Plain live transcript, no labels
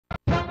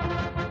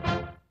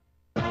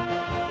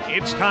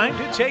It's time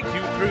to take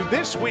you through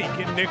this week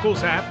in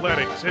Nicholls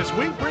Athletics as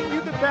we bring you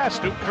the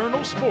best of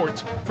Colonel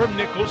sports from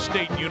Nicholls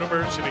State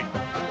University.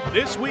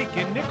 This week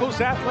in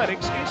Nicholls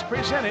Athletics is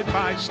presented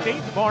by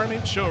State Farm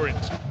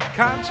Insurance.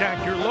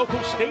 Contact your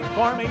local State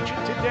Farm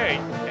agent today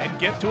and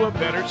get to a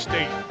better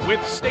state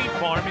with State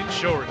Farm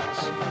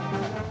Insurance.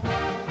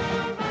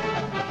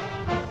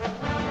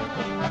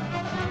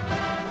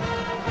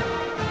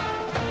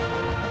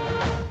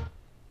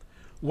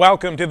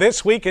 Welcome to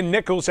This Week in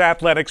Nicholls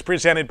Athletics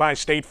presented by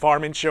State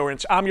Farm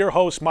Insurance. I'm your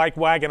host, Mike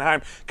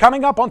Wagenheim.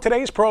 Coming up on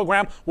today's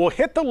program, we'll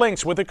hit the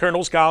links with the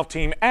Colonel's golf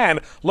team and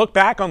look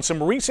back on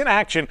some recent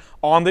action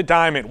on the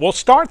diamond. We'll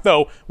start,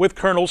 though, with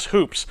Colonel's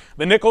hoops.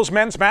 The Nicholls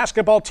men's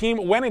basketball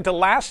team went into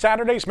last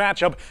Saturday's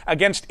matchup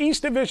against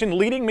East Division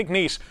leading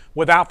McNeese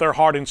without their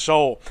heart and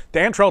soul.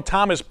 Dantrell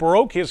Thomas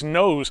broke his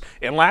nose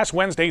in last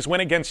Wednesday's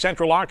win against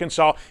Central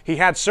Arkansas. He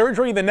had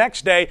surgery the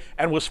next day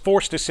and was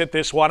forced to sit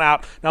this one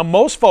out. Now,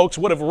 most folks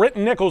would have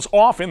written Nicholls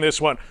off in this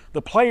one.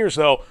 The players,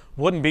 though,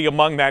 wouldn't be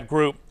among that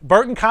group.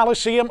 Burton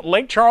Coliseum,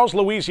 Lake Charles,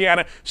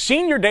 Louisiana,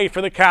 senior day for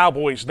the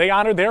Cowboys. They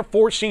honored their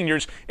 4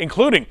 seniors,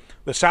 including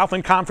the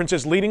Southland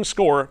Conference's leading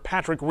scorer,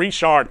 Patrick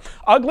Richard.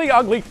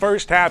 Ugly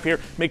first half here.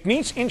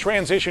 McNeese in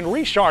transition.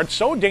 Richard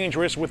so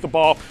dangerous with the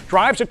ball,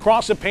 drives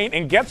across the paint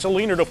and gets a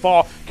leaner to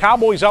fall.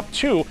 Cowboys up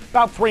 2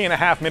 about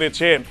 3.5 minutes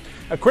in.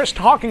 Chris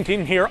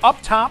Talkington here up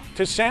top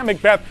to Sam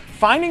Macbeth,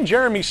 finding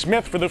Jeremy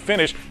Smith for the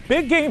finish.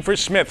 Big game for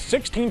Smith,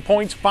 16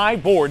 points,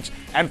 5 boards,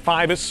 and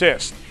 5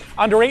 assists.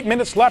 Under 8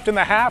 minutes left in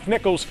the half,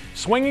 Nicholls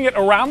swinging it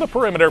around the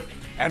perimeter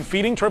and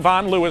feeding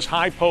Trevon Lewis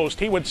high post.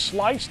 He would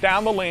slice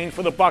down the lane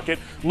for the bucket.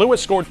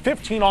 Lewis scored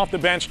 15 off the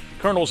bench.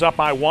 Colonel's up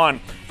by 1.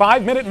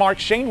 5-minute mark,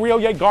 Shane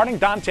Rillier guarding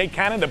Dante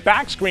Cannon. The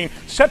back screen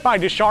set by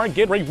Deshard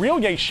Gidry.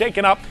 Rillier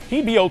shaken up.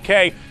 He'd be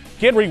okay.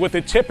 Gidry with the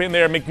tip in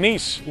there.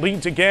 McNeese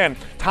leads again.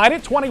 Tied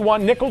at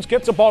 21, Nicholls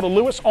gets the ball to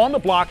Lewis on the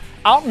block,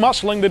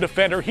 out-muscling the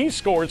defender. He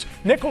scores.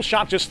 Nicholls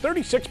shot just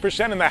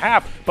 36% in the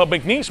half, but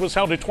McNeese was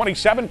held to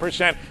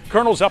 27%.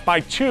 Colonel's up by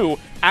 2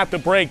 at the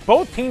break.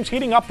 Both teams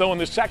heating up, though, in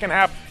the second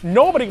half.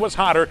 Nobody was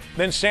hotter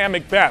than Sam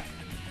Macbeth.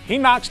 He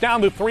knocks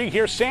down the 3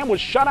 here. Sam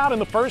was shut out in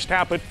the first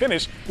half, but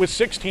finished with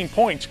 16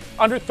 points.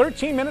 Under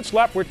 13 minutes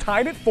left, we're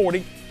tied at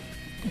 40.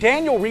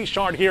 Daniel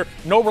Richard here,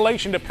 no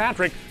relation to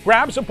Patrick,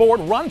 grabs a board,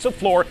 runs the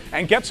floor,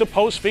 and gets a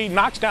post feed,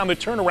 knocks down the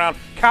turnaround.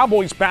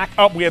 Cowboys back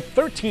up. We had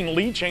 13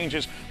 lead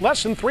changes.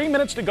 Less than 3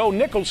 minutes to go.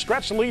 Nicholls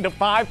stretched the lead to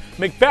 5.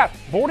 Macbeth,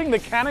 boarding the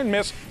cannon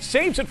miss,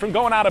 saves it from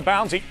going out of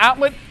bounds. The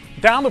outlet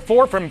down the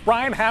 4 from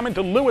Brian Hammond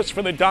to Lewis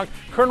for the dunk.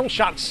 Colonel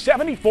shot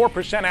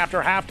 74%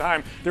 after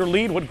halftime. Their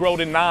lead would grow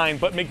to 9,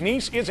 but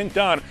McNeese isn't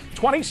done.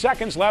 20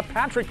 seconds left.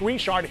 Patrick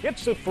Richard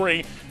hits the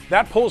 3.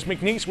 That pulls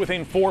McNeese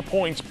within 4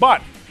 points,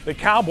 but the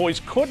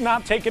Cowboys could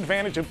not take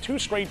advantage of 2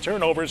 straight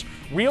turnovers.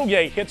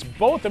 Rillier hits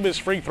both of his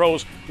free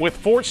throws with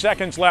 4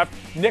 seconds left.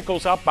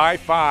 Nicholls up by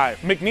 5.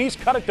 McNeese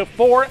cut it to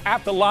 4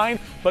 at the line,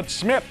 but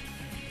Smith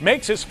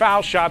makes his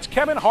foul shots.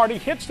 Kevin Hardy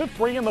hits the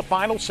 3 in the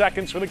final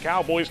seconds for the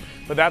Cowboys,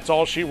 but that's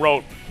all she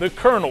wrote. The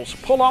Colonels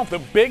pull off the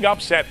big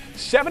upset,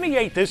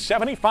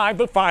 78-75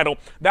 the final.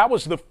 That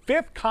was the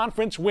 5th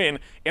conference win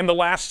in the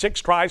last 6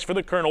 tries for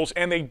the Colonels,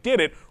 and they did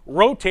it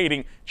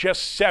rotating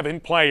just 7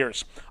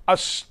 players. A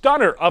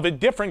stunner of a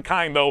different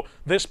kind, though,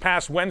 this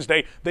past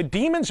Wednesday. The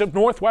Demons of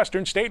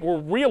Northwestern State were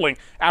reeling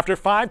after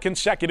 5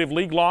 consecutive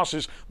league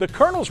losses. The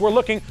Colonels were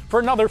looking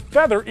for another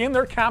feather in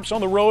their caps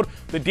on the road.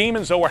 The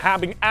Demons, though, were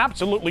having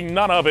absolutely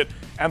none of it,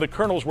 and the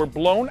Colonels were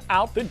blown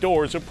out the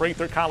doors of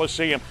Prather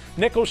Coliseum.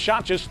 Nicholls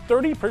shot just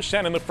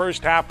 30% in the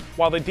first half,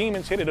 while the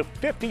Demons hit it a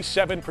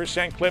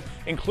 57% clip,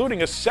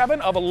 including a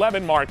 7 of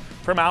 11 mark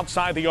from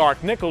outside the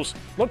arc. Nicholls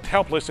looked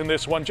helpless in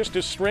this one. Just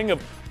a string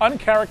of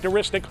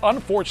uncharacteristic,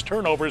 unforced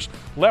turnovers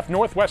left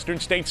Northwestern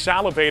State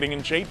salivating,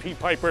 and J.P.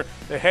 Piper,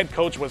 the head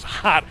coach, was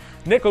hot.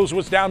 Nicholls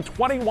was down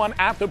 21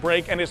 at the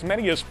break and as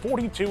many as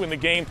 42 in the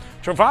game.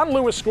 Trevon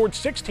Lewis scored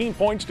 16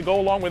 points to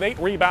go along with 8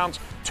 rebounds,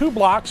 2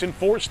 blocks, and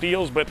 4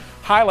 steals, but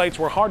highlights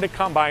were hard to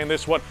come by in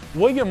this one.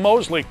 William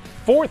Mosley,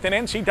 4th in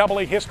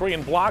NCAA history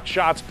in block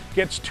shots,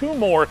 gets 2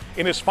 more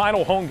in his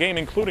final home game,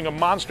 including a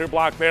monster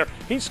block there.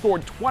 He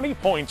scored 20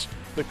 points.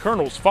 The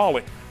Colonels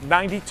falling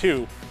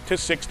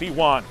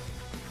 92-61.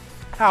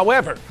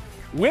 However,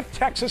 with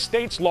Texas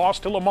State's loss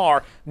to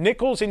Lamar,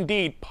 Nicholls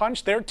indeed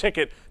punched their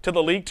ticket to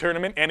the league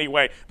tournament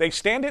anyway. They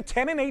stand at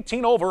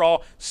 10-18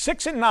 overall,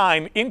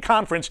 6-9 in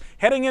conference,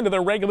 heading into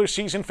their regular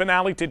season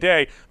finale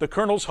today. The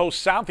Colonels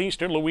host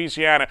Southeastern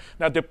Louisiana.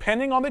 Now,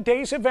 depending on the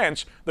day's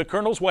events, the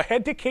Colonels will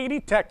head to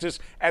Katy, Texas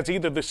as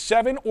either the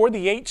 7 or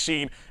the 8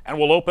 seed and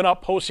will open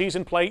up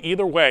postseason play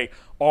either way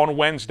on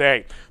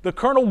Wednesday. The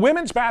Colonel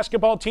women's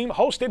basketball team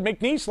hosted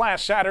McNeese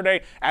last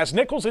Saturday as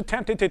Nicholls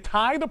attempted to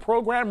tie the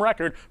program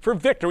record for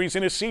victories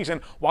in a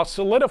season while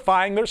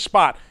solidifying their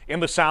spot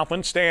in the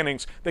Southland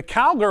standings. The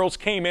Cowgirls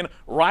came in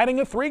riding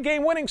a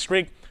 3-game winning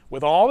streak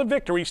with all the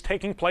victories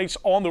taking place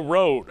on the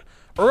road.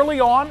 Early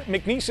on,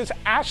 McNeese's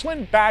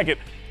Ashlyn Baggett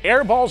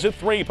Air balls at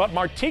 3, but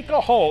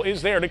Martika Hull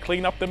is there to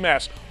clean up the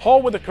mess.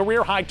 Hull with a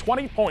career-high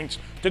 20 points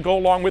to go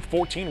along with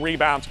 14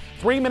 rebounds.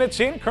 3 minutes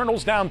in,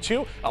 Colonel's down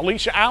 2.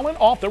 Alicia Allen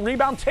off the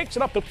rebound takes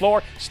it up the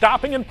floor,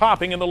 stopping and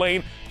popping in the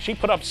lane. She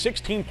put up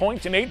 16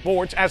 points and 8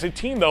 boards. As a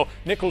team, though,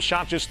 Nicholls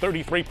shot just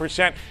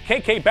 33%.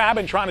 KK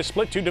Babin trying to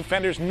split 2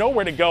 defenders,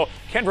 nowhere to go.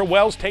 Kendra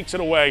Wells takes it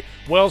away.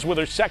 Wells with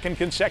her second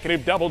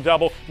consecutive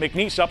double-double.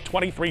 McNeese up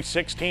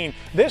 23-16.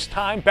 This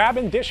time,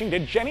 Babin dishing to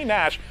Jenny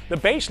Nash. The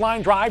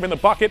baseline drive in the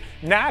bucket.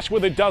 Nash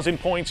with a dozen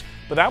points,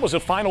 but that was a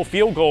final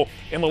field goal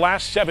in the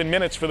last 7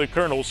 minutes for the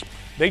Colonels.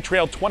 They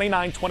trailed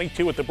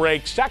 29-22 at the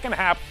break. Second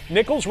half,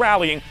 Nicholls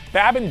rallying.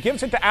 Babin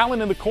gives it to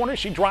Allen in the corner.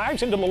 She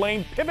drives into the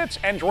lane, pivots,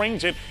 and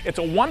drains it. It's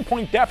a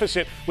 1-point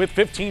deficit with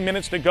 15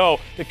 minutes to go.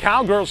 The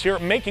Cowgirls here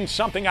making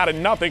something out of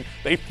nothing.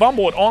 They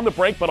fumble it on the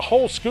break, but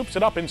Hull scoops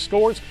it up and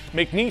scores.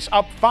 McNeese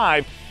up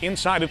 5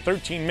 inside of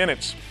 13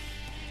 minutes.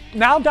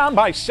 Now down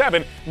by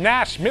 7,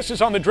 Nash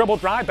misses on the dribble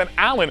drive, but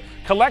Allen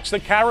collects the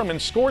carom and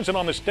scores it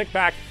on the stick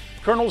back.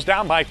 Colonels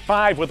down by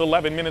 5 with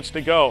 11 minutes to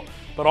go.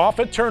 But off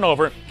a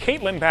turnover,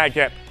 Caitlin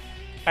Baguette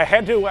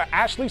ahead to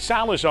Ashley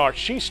Salazar.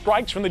 She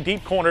strikes from the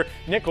deep corner.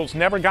 Nicholls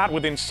never got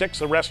within 6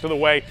 the rest of the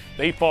way.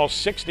 They fall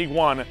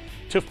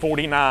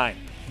 61-49.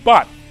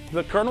 But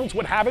the Colonels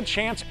would have a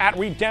chance at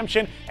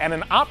redemption and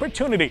an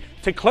opportunity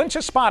to clinch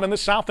a spot in the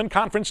Southern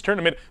Conference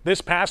Tournament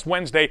this past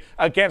Wednesday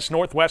against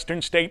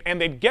Northwestern State,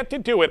 and they'd get to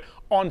do it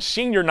on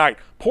senior night.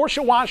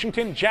 Portia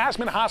Washington,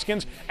 Jasmine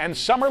Hoskins, and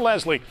Summer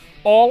Leslie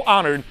all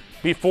honored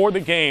before the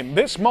game.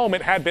 This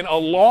moment had been a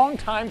long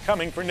time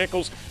coming for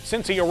Nicholls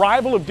since the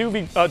arrival of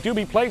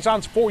Doobie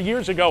Plaisance 4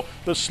 years ago.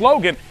 The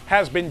slogan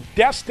has been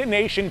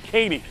Destination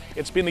Katy.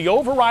 It's been the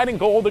overriding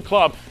goal of the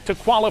club to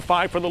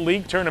qualify for the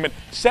league tournament,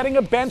 setting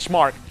a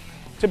benchmark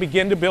to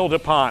begin to build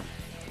upon.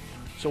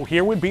 So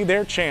here would be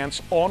their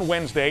chance on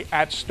Wednesday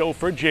at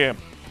Stouffer Gym.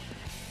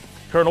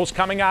 Colonels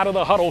coming out of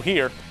the huddle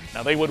here.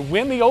 Now they would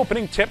win the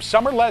opening tip.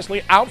 Summer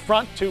Leslie out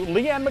front to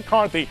Leanne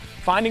McCarthy,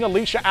 finding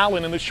Alicia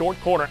Allen in the short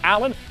corner.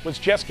 Allen was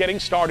just getting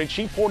started.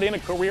 She poured in a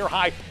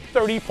career-high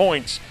 30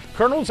 points.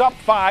 Colonels up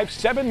 5,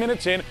 7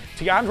 minutes in.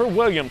 Tiandra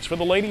Williams for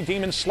the Lady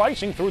Demons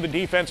slicing through the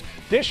defense,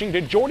 dishing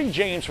to Jordy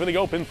James for the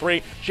open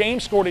 3.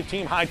 James scored a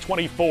team-high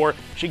 24.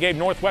 She gave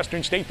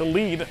Northwestern State the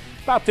lead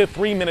about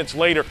 3 minutes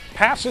later.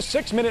 Past the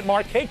 6-minute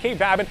mark, KK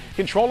Babin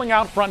controlling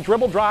out front,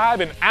 dribble drive,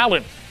 and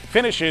Allen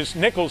finishes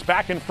Nicholls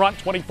back in front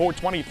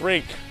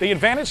 24-23. The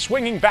advantage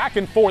swinging back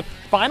and forth.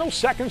 Final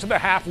seconds of the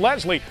half,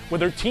 Leslie with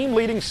her team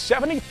leading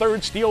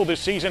 73rd steal this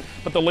season,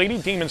 but the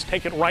Lady Demons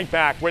take it right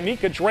back.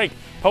 Renika Drake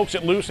pokes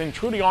it loose and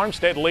Trudy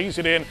Armstead lays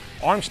it in.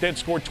 Armstead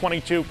scored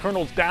 22.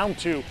 Colonels down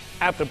 2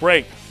 at the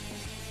break.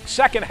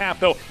 Second half,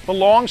 though,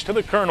 belongs to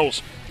the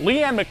Colonels.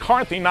 Leanne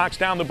McCarthy knocks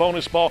down the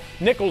bonus ball.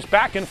 Nicholls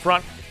back in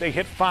front. They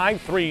hit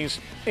 5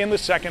 threes in the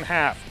second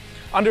half.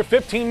 Under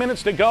 15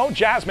 minutes to go,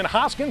 Jasmine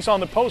Hoskins on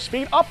the post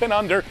feed, up and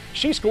under.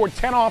 She scored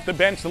 10 off the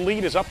bench. The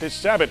lead is up to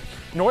 7.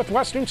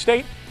 Northwestern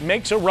State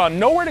makes a run.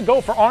 Nowhere to go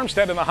for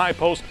Armstead in the high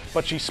post,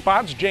 but she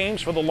spots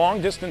James for the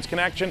long-distance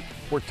connection.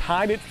 We're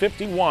tied at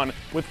 51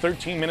 with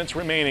 13 minutes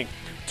remaining.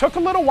 Took a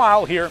little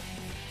while here,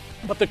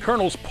 but the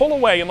Colonels pull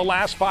away in the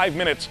last 5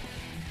 minutes.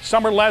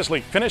 Summer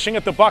Leslie finishing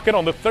at the bucket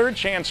on the third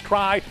chance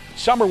try.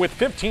 Summer with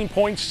 15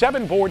 points,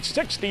 7 boards,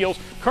 6 steals.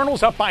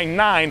 Colonels up by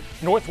 9.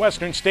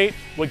 Northwestern State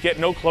would get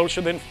no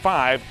closer than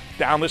 5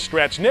 down the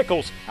stretch.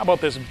 Nicholls, how about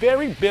this,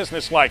 very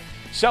businesslike,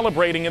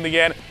 celebrating in the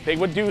end. They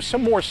would do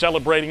some more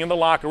celebrating in the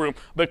locker room.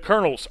 The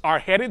Colonels are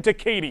headed to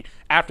Katy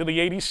after the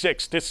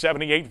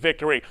 86-78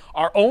 victory.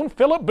 Our own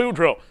Philip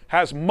Boudreau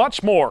has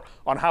much more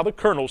on how the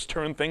Colonels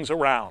turn things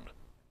around.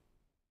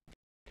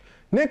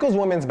 Nicholls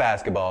women's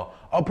basketball,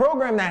 a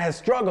program that has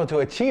struggled to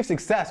achieve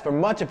success for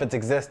much of its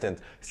existence,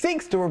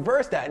 seeks to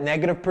reverse that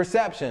negative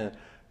perception.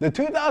 The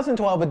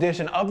 2012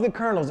 edition of the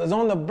Colonels is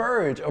on the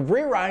verge of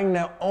rewriting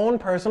their own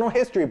personal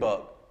history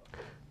book.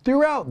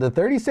 Throughout the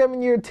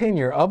 37-year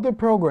tenure of the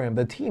program,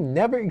 the team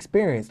never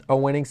experienced a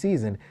winning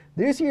season.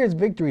 This year's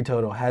victory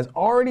total has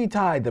already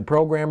tied the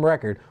program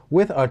record,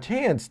 with a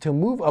chance to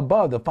move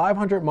above the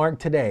 500 mark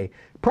today.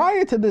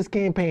 Prior to this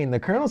campaign, the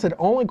Colonels had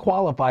only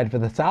qualified for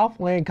the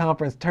Southland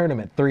Conference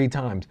Tournament 3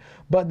 times,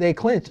 but they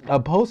clinched a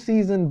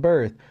postseason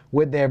berth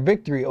with their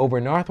victory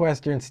over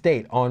Northwestern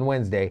State on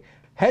Wednesday.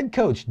 Head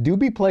coach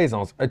Doobie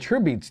Plaisance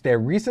attributes their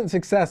recent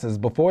successes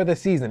before the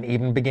season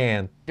even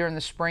began. During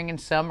the spring and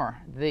summer,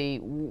 the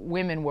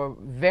women were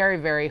very,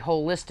 very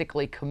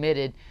holistically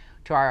committed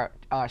to our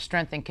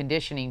strength and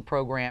conditioning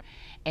program,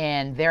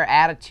 and their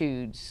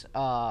attitudes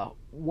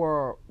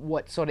were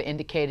what sort of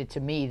indicated to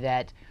me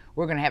that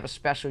we're going to have a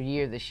special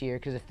year this year,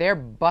 because if they're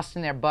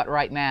busting their butt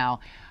right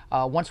now,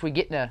 once we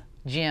get in the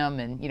gym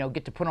and,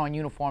 get to put on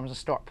uniforms and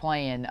start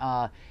playing,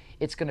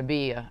 it's going to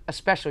be a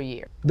special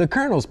year. The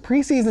Colonels'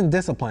 preseason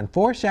discipline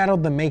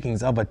foreshadowed the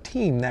makings of a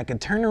team that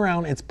could turn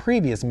around its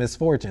previous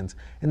misfortunes.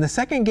 In the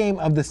second game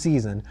of the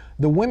season,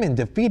 the women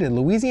defeated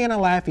Louisiana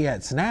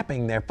Lafayette,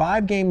 snapping their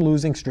 5-game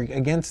losing streak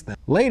against them.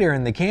 Later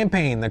in the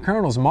campaign, the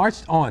Colonels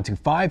marched on to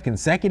 5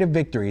 consecutive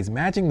victories,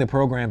 matching the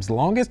program's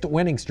longest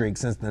winning streak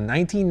since the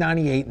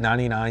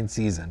 1998-99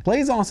 season.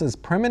 Plaisance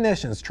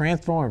premonitions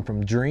transformed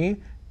from dream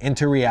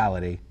into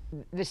reality.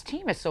 This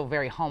team is so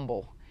very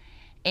humble.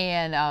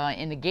 And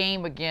in the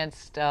game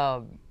against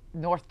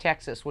North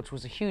Texas, which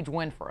was a huge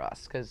win for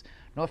us, because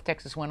North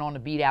Texas went on to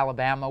beat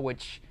Alabama,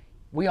 which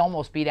we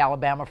almost beat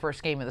Alabama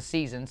first game of the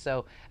season.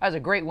 So that was a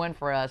great win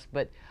for us.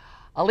 But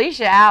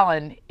Alicia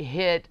Allen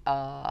hit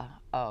a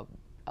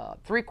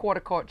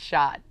three-quarter court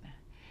shot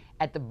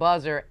at the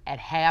buzzer at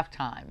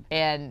halftime.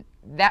 And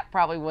that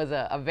probably was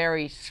a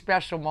very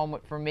special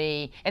moment for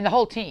me and the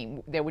whole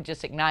team. They were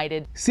just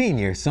ignited.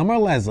 Senior Summer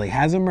Leslie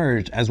has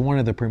emerged as one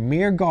of the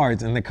premier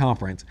guards in the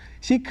conference.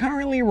 She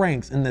currently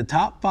ranks in the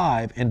top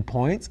 5 in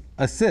points,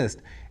 assists,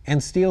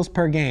 and steals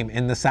per game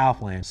in the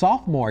Southland.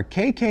 Sophomore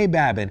KK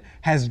Babin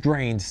has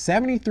drained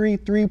 73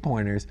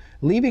 three-pointers,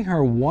 leaving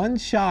her one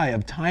shy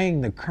of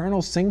tying the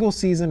Colonel's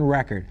single-season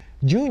record.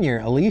 Junior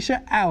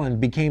Alicia Allen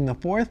became the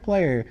 4th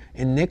player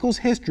in Nicholls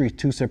history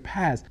to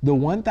surpass the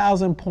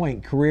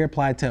 1,000-point career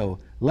plateau.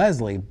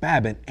 Leslie,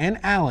 Babin, and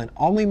Allen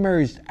all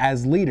emerged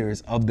as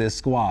leaders of this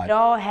squad. It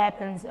all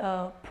happens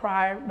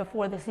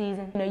before the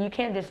season. You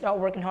can't just start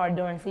working hard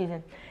during the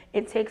season.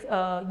 It takes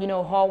hard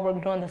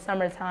work during the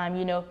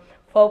summertime,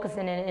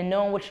 focusing and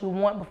knowing what you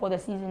want before the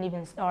season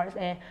even starts.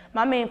 And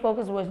my main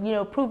focus was,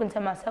 proving to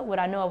myself what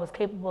I know I was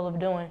capable of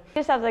doing. You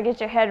just have to get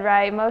your head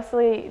right. Most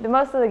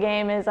of the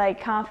game is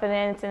like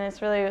confidence, and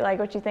it's really like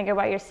what you think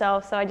about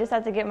yourself. So I just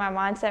had to get my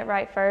mindset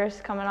right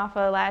first, coming off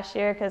of last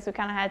year, because we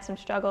kind of had some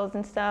struggles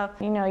and stuff.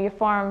 You've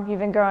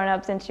been growing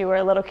up since you were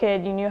a little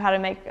kid. You knew how to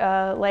make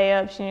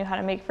layups, you knew how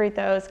to make free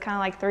throws. Kind of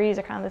like threes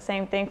are kind of the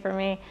same thing for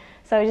me.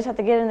 So you just have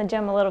to get in the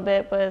gym a little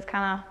bit, but it's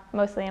kind of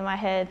mostly in my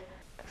head.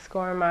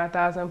 Scoring my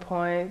 1,000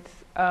 points,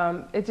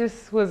 it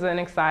just was an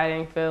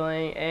exciting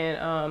feeling,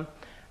 and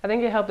I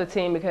think it helped the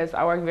team because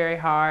I worked very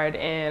hard,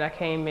 and I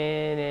came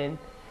in and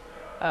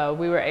I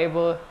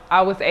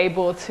was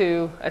able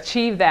to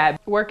achieve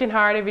that. Working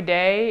hard every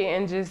day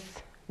and just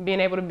being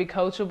able to be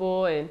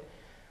coachable, and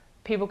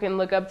people can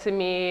look up to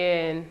me,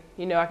 and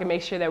I can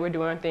make sure that we're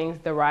doing things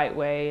the right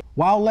way.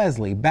 While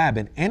Leslie,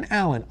 Babin, and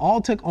Allen all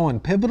took on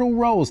pivotal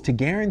roles to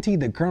guarantee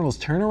the Colonel's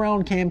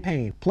turnaround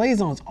campaign,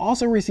 Plaisance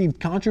also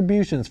received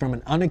contributions from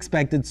an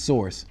unexpected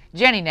source.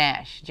 Jenny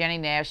Nash. Jenny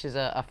Nash is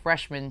a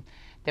freshman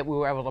that we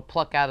were able to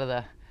pluck out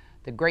of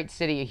the great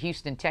city of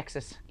Houston,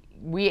 Texas.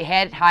 We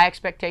had high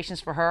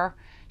expectations for her.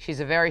 She's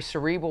a very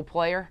cerebral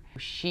player.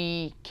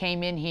 She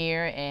came in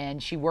here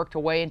and she worked her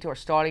way into her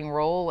starting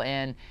role,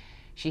 and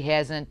she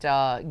hasn't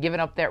given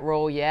up that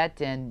role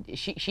yet, and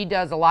she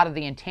does a lot of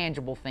the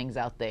intangible things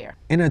out there.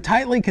 In a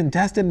tightly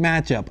contested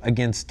matchup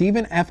against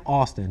Stephen F.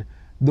 Austin,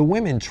 the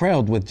women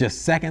trailed with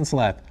just seconds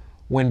left.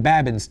 When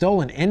Babin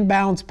stole an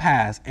inbounds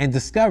pass and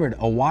discovered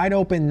a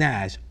wide-open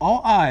Nash,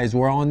 all eyes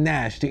were on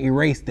Nash to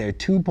erase their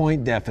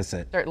 2-point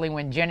deficit. Certainly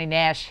when Jenny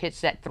Nash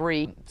hits that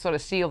 3, sort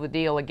of sealed the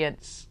deal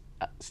against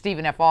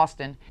Stephen F.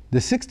 Austin. The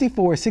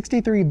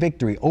 64-63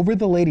 victory over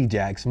the Lady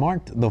Jacks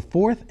marked the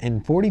 4th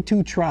in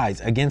 42 tries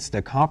against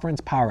the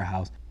conference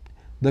powerhouse.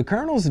 The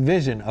Colonel's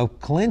vision of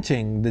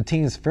clinching the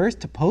team's first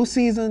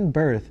postseason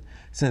berth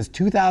since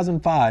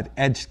 2005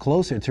 edged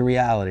closer to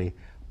reality.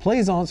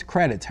 Plaisance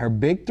credits her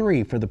big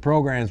 3 for the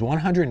program's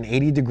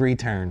 180-degree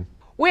turn.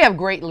 We have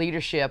great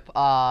leadership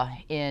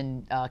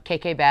in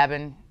KK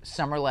Babin,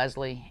 Summer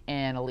Leslie,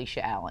 and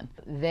Alicia Allen.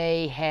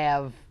 They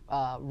have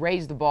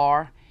raised the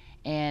bar,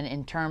 and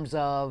in terms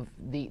of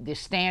the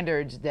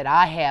standards that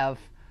I have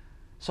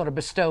sort of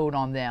bestowed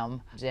on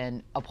them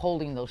and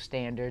upholding those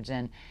standards,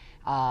 and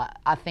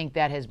I think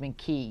that has been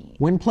key.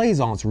 When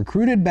Plaisance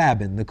recruited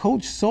Babin, the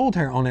coach sold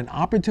her on an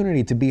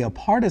opportunity to be a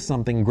part of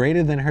something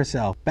greater than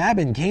herself.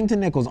 Babin came to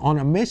Nicholls on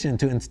a mission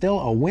to instill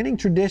a winning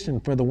tradition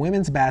for the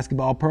women's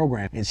basketball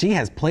program, and she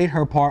has played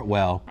her part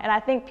well. And I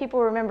think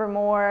people remember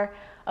more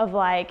of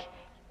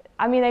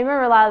they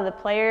remember a lot of the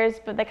players,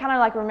 but they kind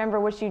of remember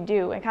what you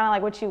do and kind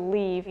of what you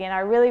leave. And I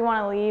really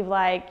want to leave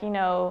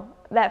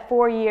that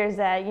 4 years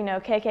that,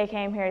 KK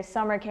came here,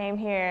 Summer came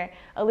here,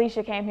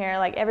 Alicia came here,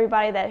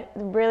 everybody that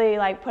really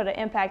put an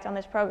impact on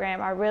this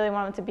program. I really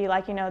want it to be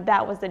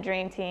that was the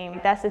dream team.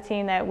 That's the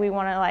team that we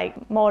want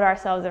to mold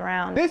ourselves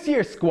around. This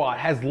year's squad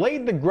has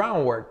laid the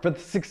groundwork for the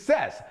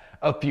success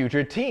of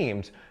future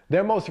teams.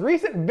 Their most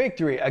recent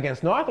victory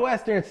against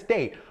Northwestern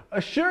State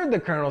assured the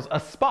Colonels a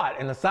spot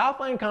in the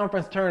Southland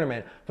Conference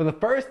Tournament for the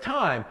first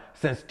time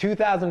since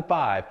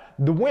 2005.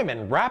 The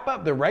women wrap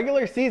up the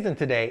regular season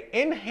today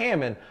in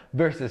Hammond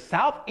versus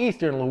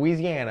Southeastern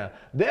Louisiana.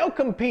 They'll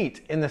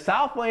compete in the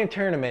Southland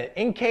Tournament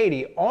in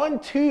Katy on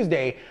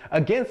Tuesday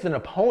against an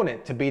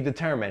opponent to be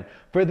determined.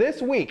 For this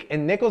week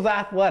in Nicholls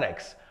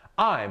Athletics,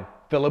 I'm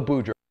Philip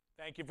Boudreaux.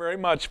 Thank you very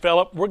much,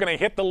 Philip. We're going to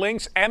hit the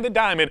links and the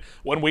diamond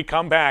when we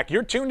come back.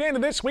 You're tuned in to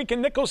This Week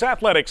in Nicholls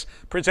Athletics,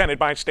 presented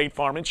by State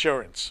Farm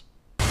Insurance.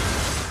 There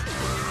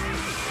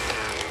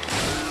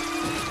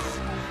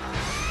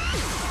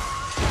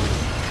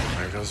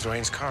goes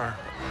Dwayne's car.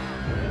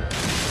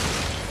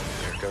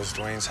 There goes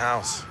Dwayne's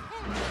house.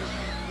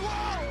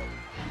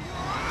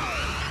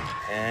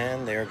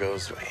 And there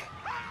goes Dwayne.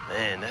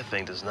 Man, that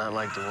thing does not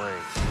like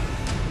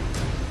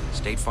Dwayne.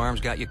 State Farm's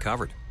got you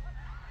covered.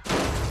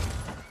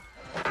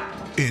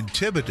 In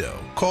Thibodaux,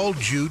 call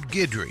Jude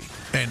Guidry.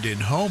 And in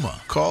Homa,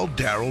 call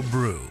Darrell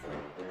Brew.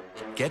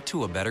 Get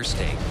to a better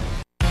state.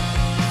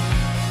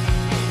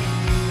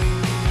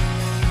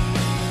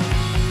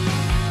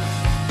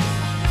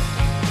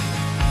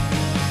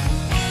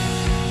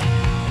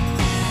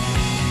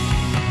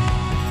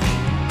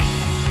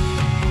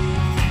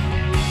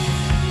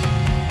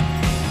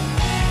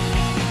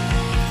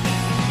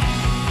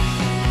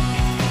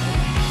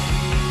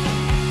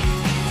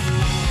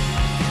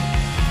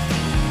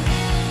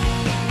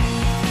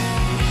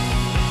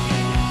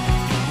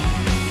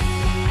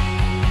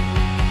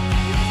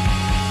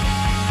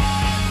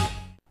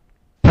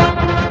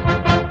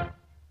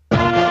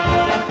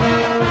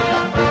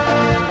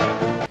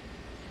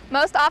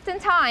 Most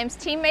oftentimes,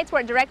 teammates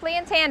work directly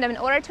in tandem in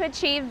order to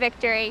achieve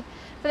victory.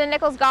 For the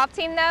Nicholls golf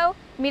team, though,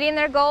 meeting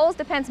their goals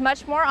depends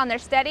much more on their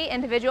steady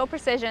individual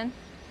precision.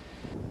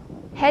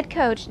 Head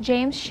coach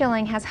James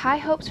Schilling has high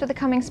hopes for the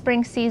coming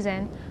spring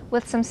season.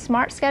 With some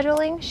smart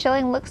scheduling,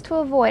 Schilling looks to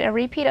avoid a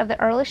repeat of the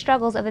early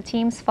struggles of the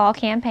team's fall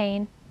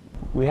campaign.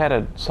 We had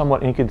a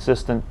somewhat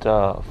inconsistent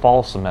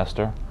fall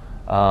semester.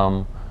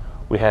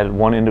 We had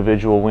one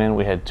individual win.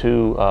 We had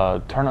two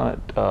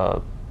tournament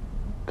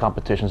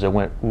competitions that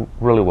went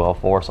really well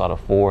for us out of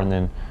 4, and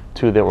then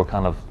 2 that were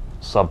kind of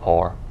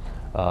subpar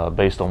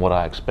based on what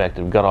I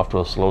expected. We got off to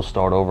a slow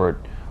start over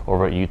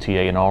at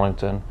UTA in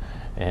Arlington,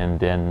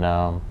 and then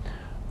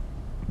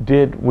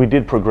we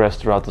did progress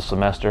throughout the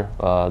semester.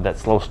 That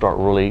slow start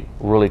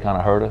really kind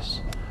of hurt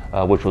us,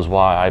 which was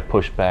why I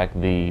pushed back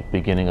the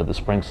beginning of the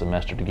spring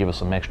semester to give us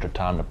some extra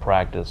time to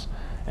practice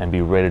and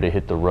be ready to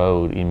hit the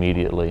road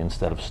immediately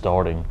instead of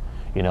starting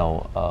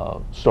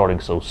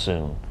so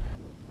soon.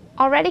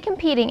 Already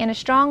competing in a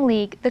strong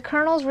league, the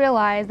Colonels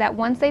realize that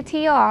once they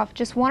tee off,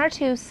 just 1 or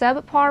 2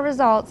 subpar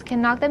results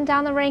can knock them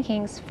down the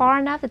rankings far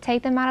enough to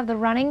take them out of the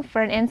running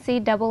for an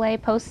NCAA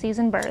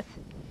postseason berth.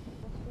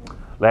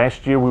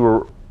 Last year,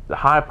 the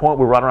high point,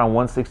 we were right around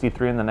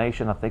 163 in the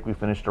nation. I think we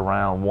finished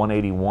around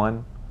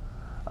 181.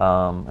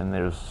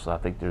 And I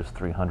think there's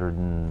 300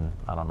 and,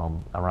 I don't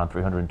know, around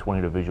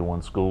 320 Division I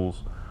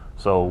schools.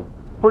 So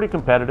pretty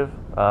competitive.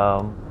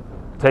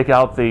 Take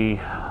out the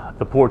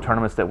poor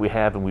tournaments that we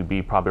have, and we'd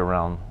be probably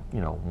around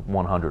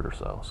 100 or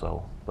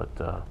so.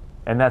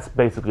 And that's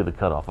basically the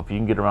cutoff. If you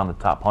can get around the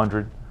top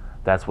 100,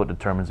 that's what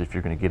determines if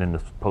you're going to get into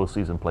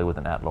postseason play with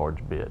an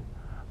at-large bid.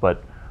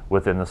 But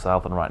within the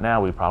Southland right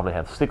now, we probably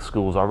have 6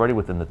 schools already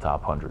within the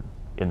top 100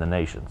 in the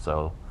nation.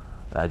 So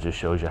that just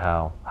shows you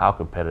how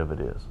competitive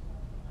it is.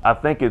 I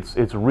think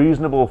it's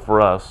reasonable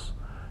for us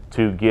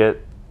to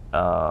get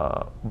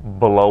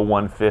below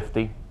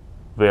 150,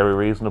 very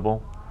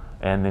reasonable,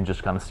 and then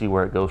just kind of see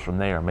where it goes from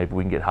there. Maybe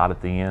we can get hot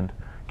at the end.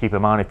 Keep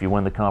in mind, if you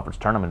win the conference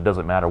tournament, it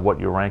doesn't matter what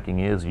your ranking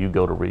is, you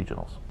go to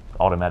regionals.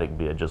 Automatic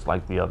bid, just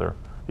like the other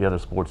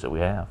sports that we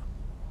have.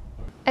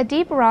 A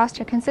deep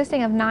roster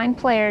consisting of 9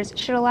 players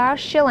should allow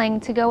Schilling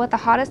to go with the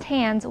hottest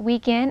hands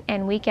week in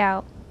and week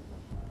out.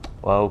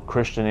 Well,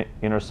 Christian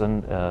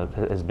Enerson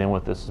has been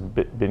with us,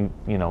 been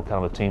kind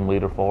of a team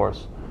leader for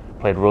us.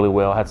 Played really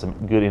well, had some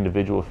good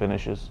individual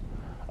finishes.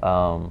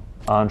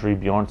 Andre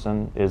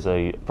Bjornsson is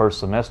a first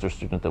semester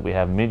student that we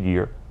have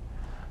mid-year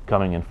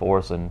coming in for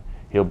us, and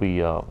he'll be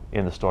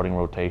in the starting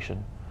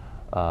rotation.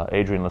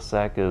 Adrian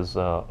Lasek is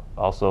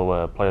also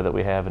a player that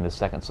we have in his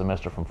second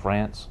semester from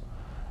France.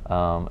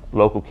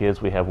 Local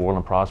kids, we have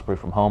Warland Prospery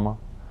from Homa.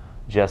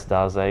 Jess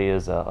Daze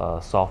is a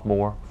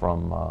sophomore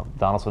from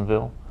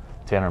Donaldsonville.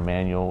 Tanner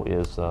Manuel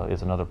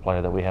is another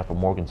player that we have from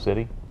Morgan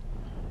City.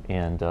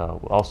 And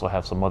we also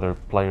have some other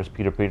players.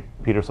 Peter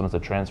Peterson is a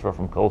transfer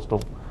from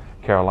Coastal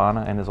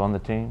Carolina and is on the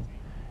team.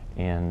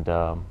 And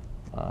I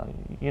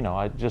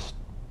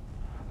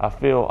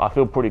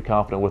feel pretty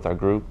confident with our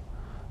group.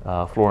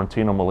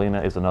 Florentino Molina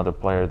is another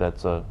player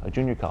that's a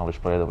junior college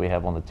player that we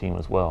have on the team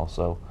as well.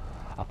 So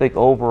I think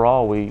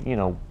overall we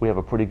have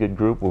a pretty good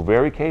group. We're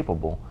very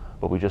capable,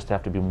 but we just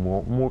have to be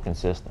more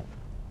consistent.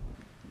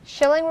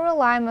 Schilling will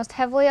rely most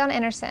heavily on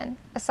Enerson,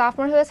 a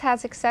sophomore who has had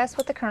success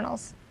with the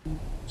Colonels.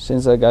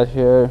 Since I got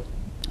here,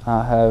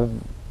 I have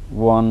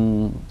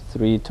won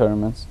 3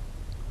 tournaments,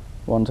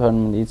 1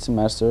 tournament each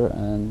semester,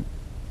 and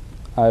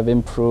I've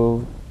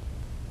improved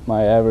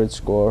my average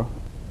score,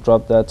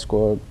 dropped that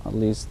score at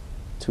least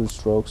 2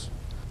 strokes.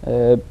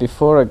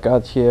 Before I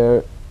got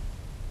here,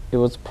 it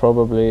was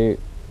probably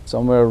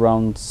somewhere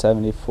around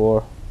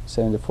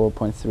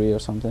 74.3 or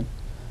something.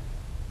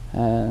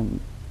 And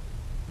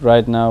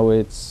right now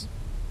it's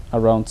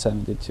around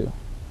 72.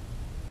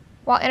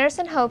 While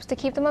Enerson hopes to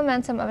keep the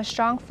momentum of a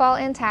strong fall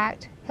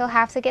intact, he'll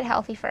have to get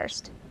healthy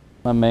first.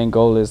 My main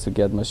goal is to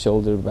get my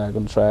shoulder back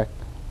on track.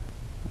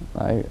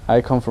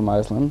 I come from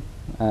Iceland,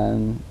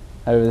 and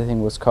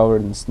everything was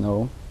covered in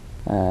snow,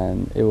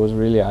 and it was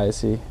really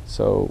icy.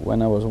 So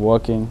when I was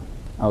walking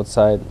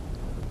outside,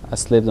 I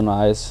slipped on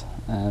ice,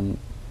 and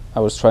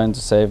I was trying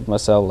to save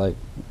myself like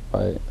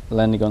by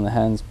landing on the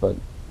hands, but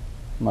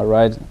my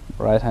right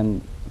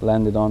hand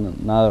landed on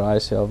another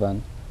ice shelf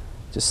and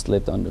just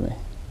slipped under me,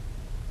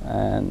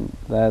 and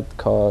that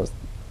caused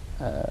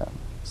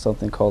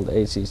something called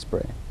HE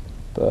sprain.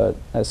 But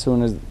as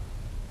soon as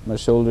my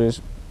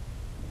shoulders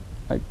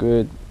are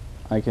good,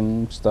 I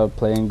can start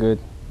playing good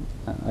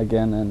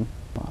again, and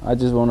I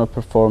just want to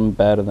perform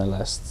better than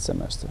last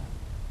semester.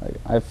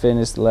 I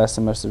finished last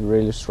semester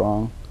really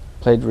strong,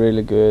 played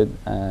really good,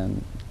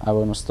 and I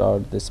want to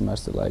start this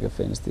semester like I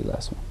finished the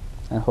last one,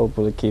 and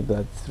hopefully keep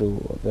that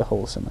through the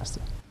whole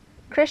semester.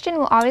 Christian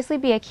will obviously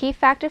be a key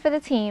factor for the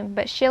team,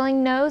 but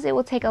Schilling knows it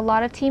will take a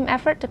lot of team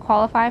effort to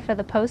qualify for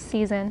the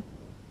postseason.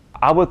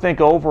 I would think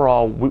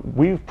overall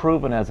we've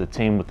proven as a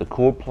team with the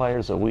core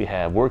players that we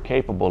have, we're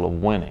capable of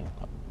winning.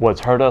 What's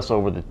hurt us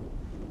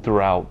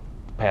throughout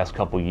the past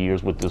couple of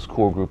years with this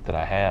core group that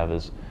I have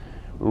is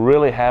we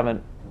really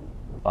haven't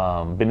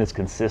been as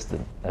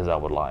consistent as I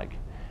would like.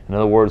 In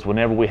other words,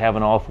 whenever we have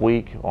an off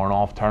week or an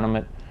off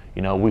tournament,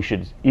 you know, we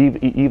should,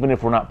 even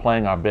if we're not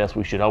playing our best,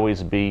 we should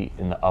always be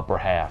in the upper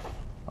half.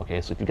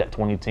 Okay, so if you've got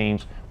 20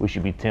 teams, we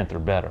should be 10th or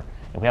better.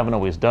 And we haven't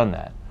always done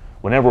that.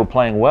 Whenever we're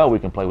playing well, we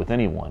can play with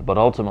anyone. But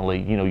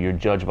ultimately, you know, you're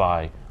judged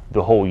by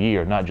the whole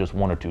year, not just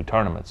one or two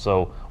tournaments.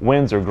 So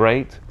wins are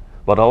great,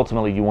 but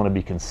ultimately you want to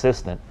be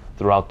consistent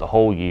throughout the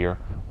whole year.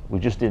 We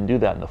just didn't do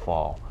that in the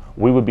fall.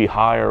 We would be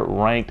higher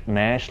ranked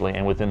nationally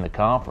and within the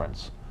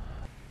conference.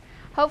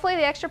 Hopefully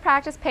the extra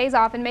practice pays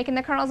off in making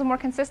the Colonels a more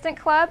consistent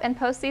club and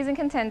postseason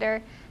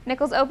contender.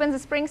 Nichols opens the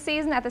spring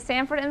season at the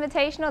Sanford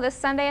Invitational this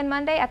Sunday and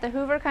Monday at the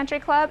Hoover Country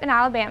Club in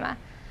Alabama.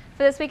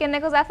 For This Week in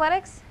Nichols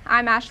Athletics,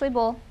 I'm Ashley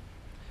Bull.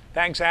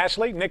 Thanks,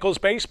 Ashley. Nichols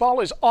Baseball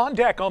is on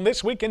deck on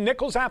This Week in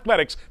Nichols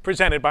Athletics,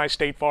 presented by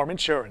State Farm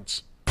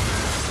Insurance. There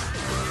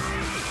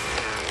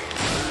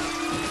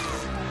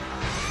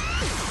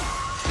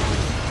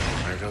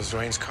goes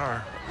Dwayne's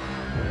car.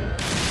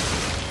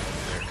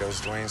 There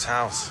goes Dwayne's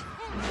house.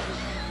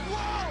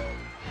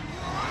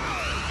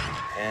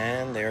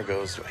 And there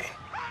goes Dwayne.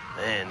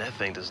 Man, that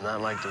thing does not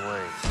like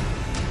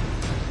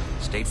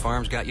Dwayne. State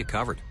Farm's got you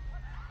covered.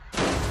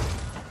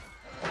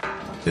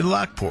 In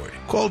Lockport,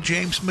 call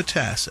James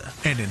Matassa.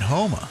 And in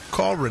Homa,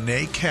 call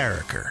Renee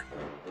Carricker.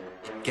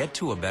 Get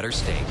to a better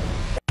state.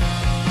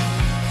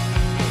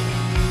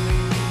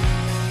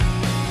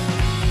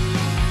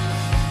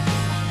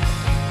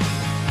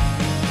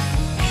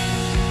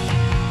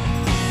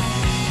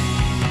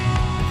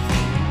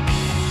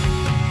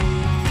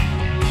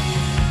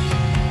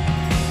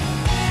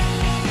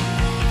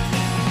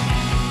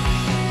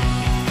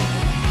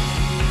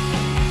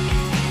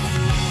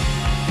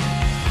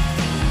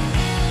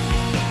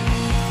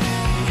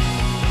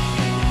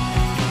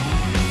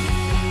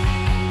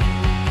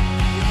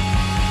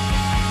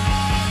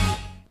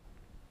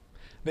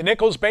 The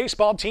Nichols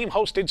baseball team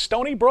hosted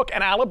Stony Brook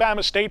and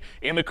Alabama State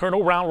in the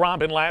Colonel Round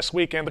Robin last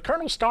weekend. The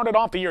Colonels started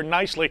off the year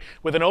nicely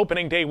with an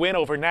opening day win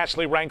over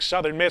nationally ranked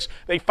Southern Miss.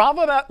 They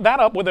followed that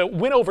up with a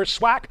win over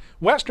SWAC,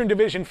 Western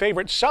Division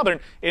favorite Southern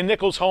in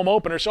Nichols' home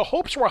opener. So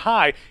hopes were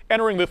high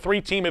entering the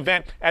three-team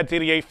event at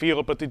Didier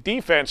Field, but the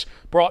defense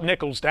brought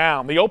Nichols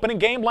down. The opening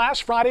game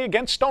last Friday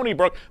against Stony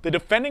Brook, the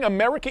defending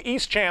America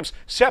East champs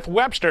Seth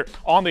Webster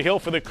on the hill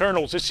for the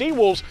Colonels. The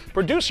Seawolves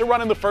produce a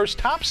run in the first,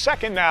 top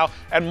second now,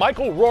 and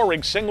Michael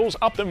Rohrig singles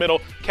up the middle.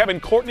 Kevin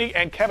Courtney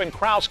and Kevin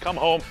Kraus come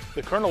home.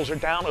 The Colonels are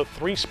down a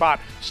 3-spot.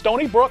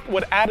 Stony Brook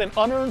would add an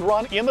unearned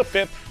run in the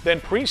 5th.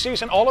 Then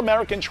preseason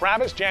All-American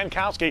Travis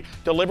Jankowski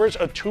delivers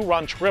a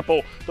 2-run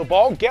triple. The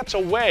ball gets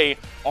away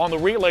on the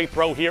relay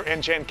throw here,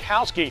 and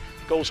Jankowski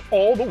goes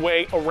all the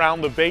way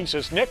around the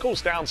bases.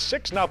 Nichols down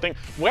 6-0.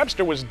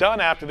 Webster was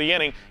done after the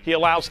inning. He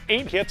allows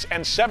 8 hits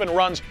and 7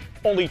 runs,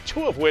 only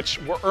 2 of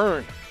which were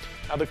earned.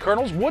 Now the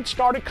Colonels would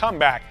start a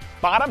comeback.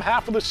 Bottom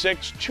half of the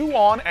 6th, 2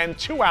 on and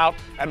 2 out,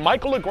 and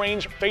Michael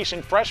LaGrange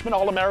facing freshman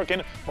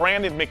All-American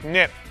Brandon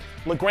McNitt.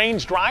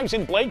 LaGrange drives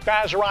in Blake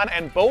Bazeron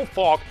and Bo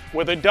Falk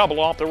with a double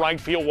off the right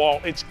field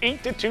wall. It's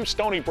 8-2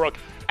 Stony Brook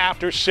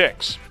after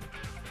 6.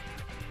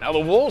 Now the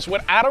Wolves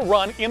would add a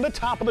run in the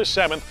top of the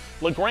 7th.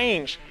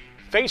 LaGrange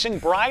facing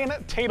Brian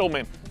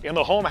Tatelman in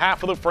the home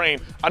half of the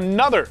frame.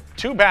 Another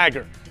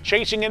 2-bagger.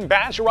 Chasing in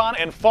Bazeron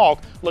and Falk,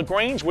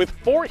 LaGrange with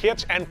 4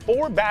 hits and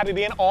 4 batted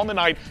in on the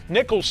night.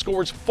 Nichols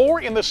scores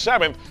 4 in the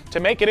 7th to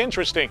make it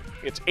interesting.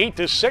 It's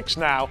 8-6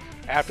 now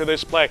after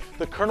this play.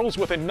 The Colonels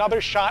with another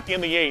shot in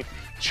the 8th.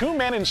 2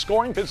 men in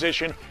scoring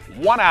position,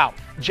 1 out.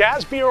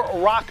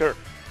 Jasbir Rocker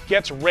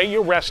gets Ray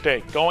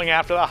Ureste going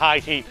after the high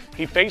heat.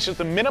 He faces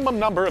the minimum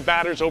number of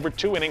batters over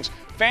 2 innings,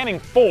 fanning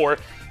 4,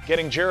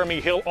 getting Jeremy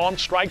Hill on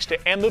strikes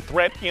to end the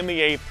threat in the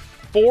 8th.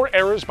 4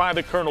 errors by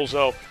the Colonels,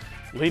 though,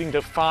 leading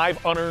to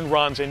 5 unearned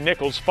runs, and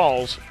Nichols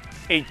falls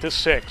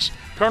 8-6.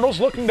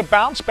 Colonels looking to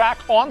bounce back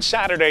on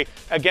Saturday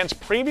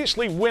against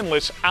previously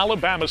winless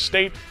Alabama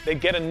State. They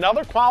get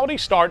another quality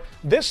start,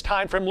 this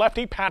time from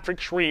lefty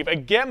Patrick Shreve.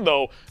 Again,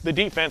 though, the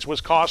defense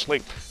was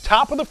costly.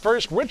 Top of the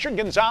first, Richard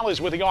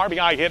Gonzalez with the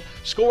RBI hit,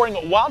 scoring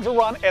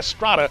Walderon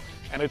Estrada,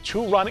 and a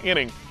 2-run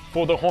inning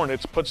for the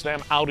Hornets puts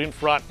them out in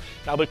front.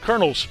 Now the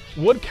Colonels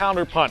would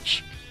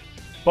counterpunch.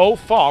 Bo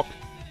Falk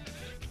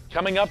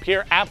coming up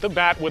here at the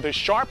bat with a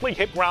sharply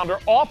hit grounder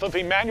off of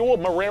Emmanuel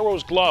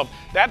Marrero's glove.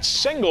 That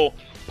single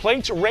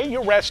plates Ray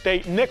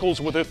Ureste. Nicholls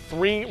with a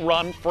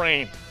 3-run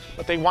frame,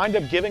 but they wind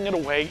up giving it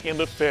away in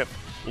the 5th.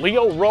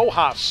 Leo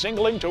Rojas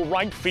singling to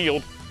right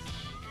field,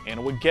 and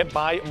it would get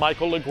by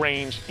Michael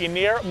LaGrange.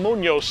 Iner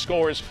Munoz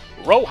scores.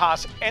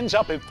 Rojas ends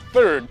up at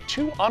 3rd,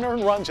 2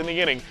 unearned runs in the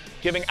inning,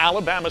 giving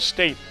Alabama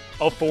State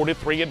a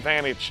 4-3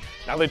 advantage.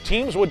 Now the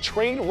teams would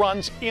trade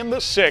runs in the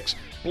 6th.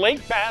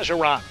 Blake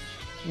Bergeron,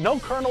 no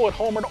Colonel had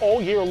homered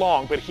all year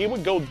long, but he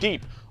would go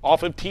deep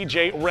off of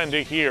TJ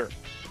Renda here.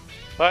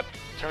 But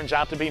turns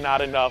out to be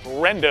not enough.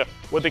 Renda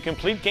with a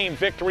complete game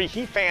victory.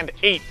 He fanned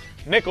 8.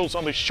 Nicholls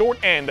on the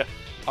short end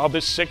of the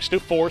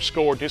 6-4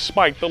 score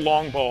despite the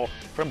long ball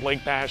from Blake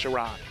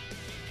Bergeron.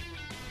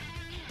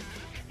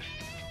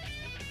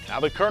 Now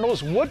the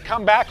Colonels would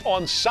come back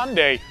on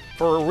Sunday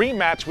for a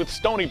rematch with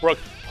Stony Brook,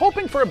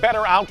 hoping for a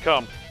better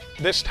outcome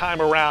this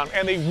time around,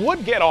 and they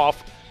would get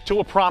off to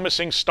a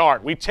promising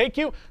start. We take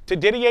you to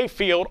Didier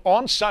Field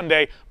on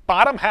Sunday,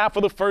 bottom half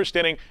of the first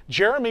inning.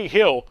 Jeremy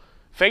Hill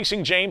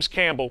facing James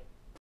Campbell,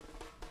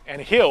 and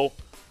Hill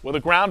with a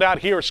ground out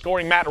here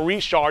scoring Matt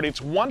Richard.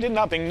 It's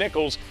 1-0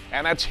 Nicholls,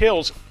 and that's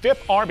Hill's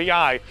 5th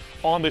RBI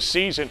on the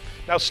season.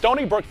 Now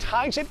Stony Brook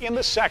ties it in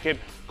the 2nd.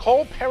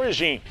 Cole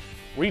Perigin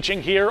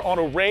reaching here on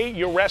a Ray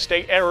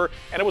Ureste error,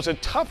 and it was a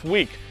tough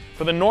week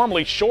for the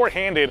normally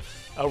short-handed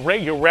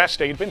Ray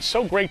Ureste. He'd been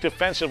so great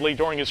defensively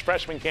during his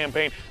freshman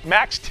campaign.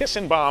 Max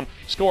Tissenbaum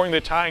scoring the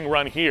tying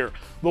run here.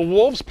 The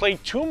Wolves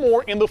played 2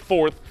 more in the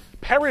 4th.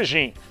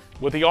 Perigin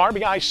with the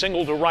RBI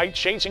single to right,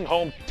 chasing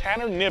home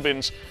Tanner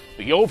Nibbins.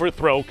 The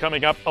overthrow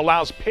coming up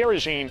allows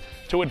Perigin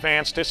to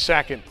advance to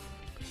 2nd.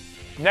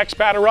 Next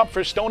batter up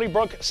for Stony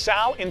Brook,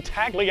 Sal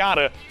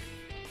Intagliata,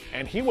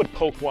 and he would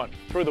poke one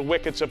through the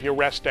wickets of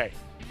Ureste.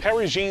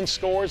 Perigin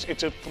scores.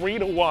 It's a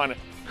 3-1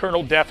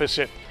 Colonel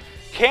deficit.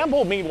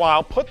 Campbell,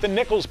 meanwhile, put the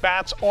Nicholls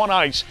bats on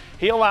ice.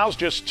 He allows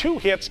just 2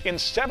 hits in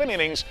 7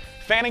 innings,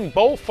 fanning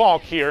Bo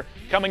Falk here,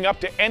 coming up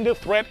to end of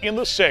threat in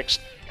the 6th,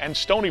 and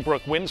Stony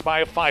Brook wins by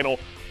a final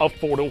of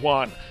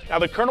 4-1. Now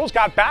the Colonels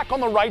got back on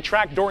the right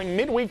track during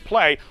midweek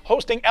play,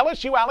 hosting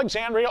LSU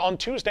Alexandria on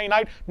Tuesday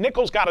night.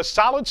 Nicholls got a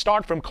solid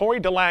start from Corey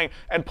DeLang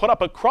and put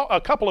up a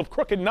couple of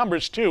crooked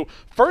numbers too.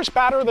 First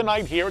batter of the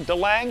night here,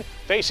 DeLang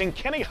facing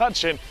Kenny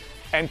Hudson,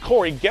 and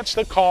Corey gets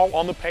the call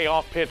on the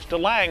payoff pitch.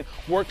 DeLang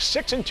worked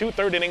 6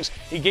 2/3 innings.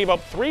 He gave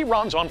up 3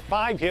 runs on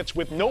 5 hits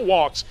with no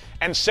walks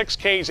and 6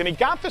 Ks, and he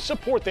got the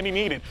support that he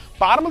needed.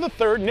 Bottom of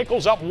the 3rd,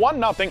 Nicholls up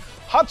 1-0.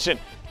 Hudson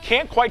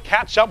can't quite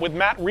catch up with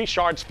Matt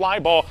Richard's fly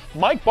ball.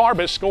 Mike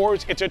Barbas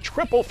scores. It's a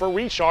triple for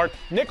Richard.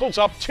 Nicholls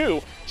up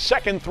 2.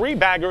 Second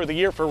 3-bagger of the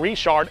year for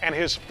Richard, and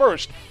his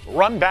first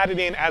run batted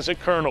in as a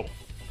Colonel.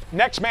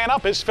 Next man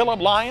up is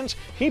Phillip Lyons.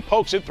 He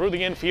pokes it through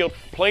the infield,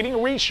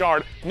 plating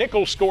Richard.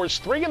 Nicholls scores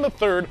 3 in the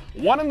 3rd,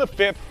 1 in the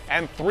 5th,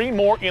 and 3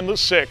 more in the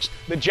 6th.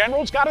 The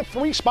Generals got a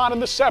 3 spot in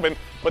the 7th,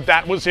 but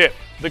that was it.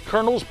 The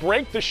Colonels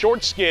break the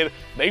short skid.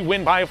 They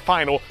win by a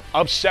final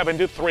of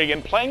 7-3.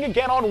 And playing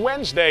again on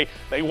Wednesday,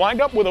 they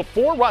wind up with a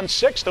 4-run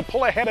 6 to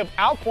pull ahead of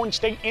Alcorn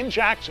State in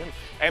Jackson,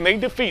 and they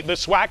defeat the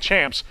SWAC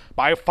champs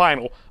by a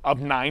final of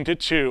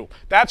 9-2.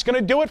 That's going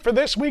to do it for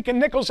this week in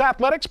Nicholls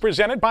Athletics,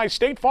 presented by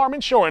State Farm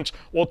Insurance.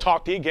 We'll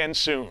talk to you again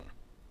soon.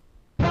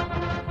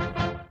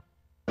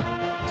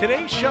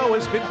 Today's show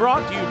has been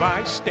brought to you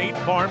by State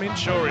Farm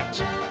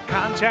Insurance.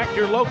 Contact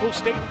your local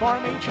State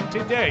Farm agent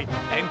today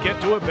and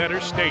get to a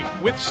better state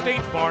with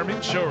State Farm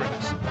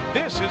Insurance.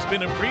 This has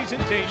been a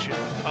presentation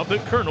of the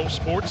Colonel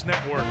Sports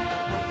Network.